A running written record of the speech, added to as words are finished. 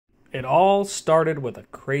It all started with a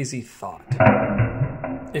crazy thought.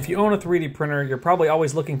 If you own a 3D printer, you're probably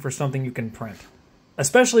always looking for something you can print.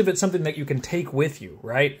 Especially if it's something that you can take with you,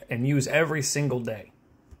 right? And use every single day.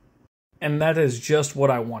 And that is just what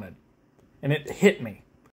I wanted. And it hit me.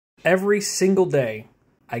 Every single day,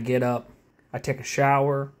 I get up, I take a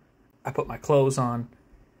shower, I put my clothes on,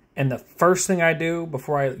 and the first thing I do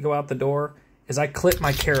before I go out the door is I clip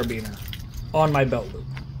my carabiner on my belt loop.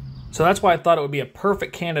 So that's why I thought it would be a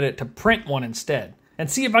perfect candidate to print one instead, and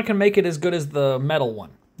see if I can make it as good as the metal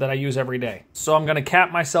one that I use every day. So I'm going to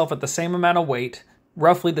cap myself at the same amount of weight,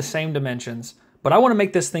 roughly the same dimensions, but I want to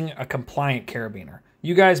make this thing a compliant carabiner.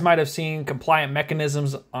 You guys might have seen compliant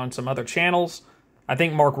mechanisms on some other channels. I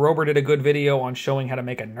think Mark Rober did a good video on showing how to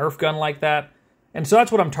make a Nerf gun like that. And so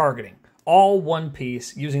that's what I'm targeting. All one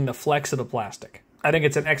piece using the flex of the plastic. I think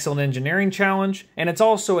it's an excellent engineering challenge, and it's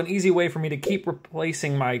also an easy way for me to keep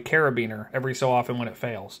replacing my carabiner every so often when it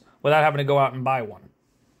fails, without having to go out and buy one.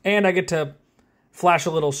 And I get to flash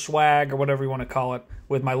a little swag, or whatever you want to call it,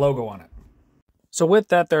 with my logo on it. So with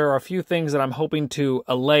that, there are a few things that I'm hoping to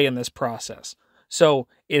allay in this process. So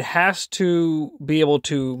it has to be able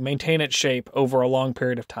to maintain its shape over a long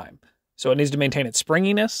period of time. So it needs to maintain its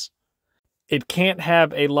springiness. It can't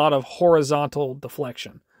have a lot of horizontal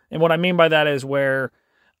deflection. And what I mean by that is where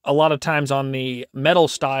a lot of times on the metal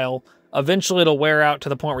style, eventually it'll wear out to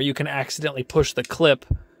the point where you can accidentally push the clip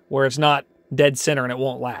where it's not dead center and it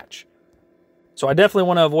won't latch. So I definitely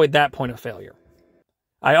want to avoid that point of failure.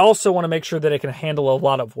 I also want to make sure that it can handle a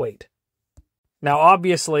lot of weight. Now,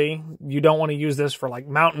 obviously, you don't want to use this for like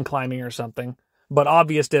mountain climbing or something, but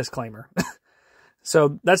obvious disclaimer.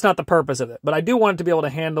 So that's not the purpose of it. But I do want it to be able to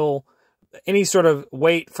handle any sort of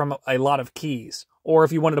weight from a lot of keys, or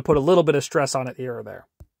if you wanted to put a little bit of stress on it here or there.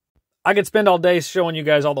 I could spend all day showing you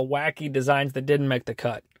guys all the wacky designs that didn't make the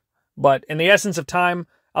cut, but in the essence of time,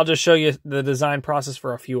 I'll just show you the design process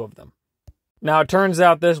for a few of them. Now, it turns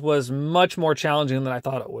out this was much more challenging than I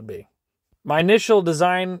thought it would be. My initial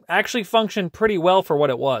design actually functioned pretty well for what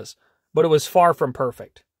it was, but it was far from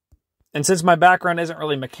perfect. And since my background isn't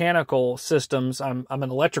really mechanical systems, I'm an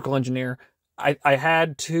electrical engineer, I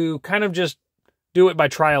had to kind of just do it by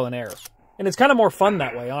trial and error. And it's kind of more fun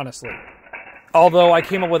that way, honestly. Although I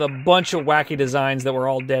came up with a bunch of wacky designs that were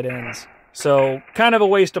all dead ends. So, kind of a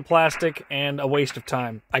waste of plastic and a waste of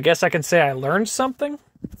time. I guess I can say I learned something.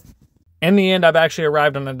 In the end, I've actually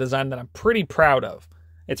arrived on a design that I'm pretty proud of.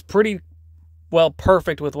 It's pretty, well,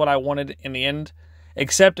 perfect with what I wanted in the end,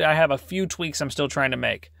 except I have a few tweaks I'm still trying to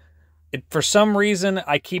make. For some reason,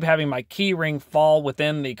 I keep having my key ring fall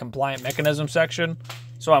within the compliant mechanism section,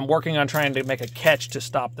 so I'm working on trying to make a catch to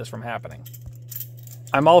stop this from happening.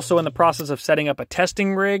 I'm also in the process of setting up a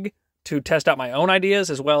testing rig to test out my own ideas,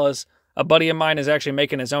 as well as a buddy of mine is actually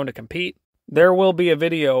making his own to compete. There will be a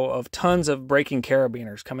video of tons of breaking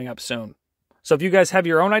carabiners coming up soon. So if you guys have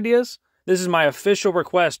your own ideas, this is my official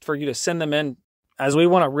request for you to send them in, as we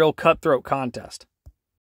want a real cutthroat contest.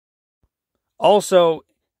 Also,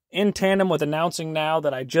 in tandem with announcing now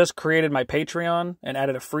that I just created my Patreon and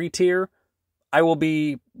added a free tier, I will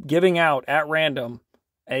be giving out at random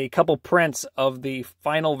a couple prints of the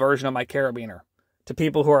final version of my carabiner to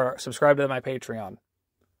people who are subscribed to my Patreon.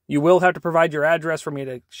 You will have to provide your address for me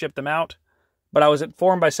to ship them out, but I was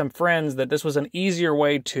informed by some friends that this was an easier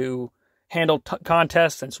way to handle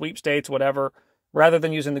contests and sweepstakes, whatever, rather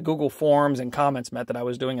than using the Google Forms and comments method I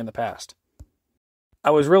was doing in the past. I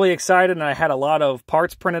was really excited, and I had a lot of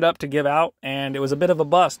parts printed up to give out, and it was a bit of a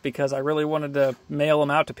bust because I really wanted to mail them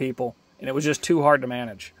out to people, and it was just too hard to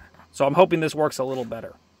manage. So I'm hoping this works a little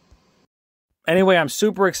better. Anyway, I'm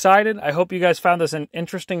super excited. I hope you guys found this an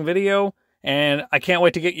interesting video, and I can't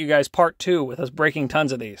wait to get you guys part 2 with us breaking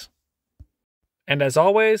tons of these. And as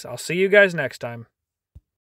always, I'll see you guys next time.